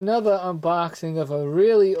Another unboxing of a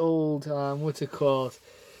really old, what's it called?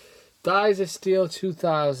 Dies of Steel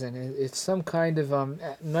 2000. It's some kind of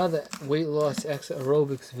another weight loss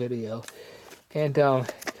aerobics video. And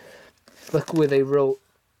look where they wrote.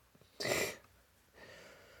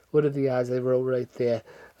 What are the odds they wrote right there?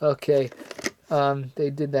 Okay, they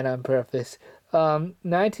did that on purpose.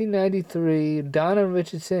 1993, Donna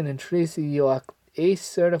Richardson and Tracy York, ACE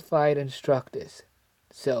certified instructors.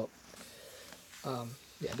 So,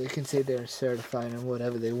 yeah, they can say they're certified in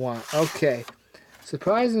whatever they want. Okay.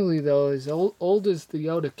 Surprisingly, though, as old as the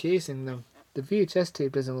outer casing, the VHS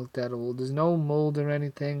tape doesn't look that old. There's no mold or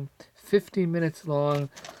anything. 50 minutes long.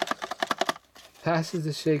 Passes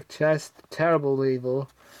the shake chest. Terrible label.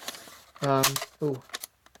 Oh,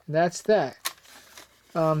 that's that.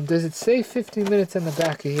 Does it say 50 minutes on the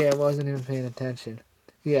back of here? I wasn't even paying attention.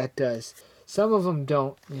 Yeah, it does. Some of them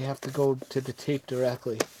don't. You have to go to the tape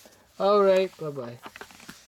directly. Alright, bye-bye.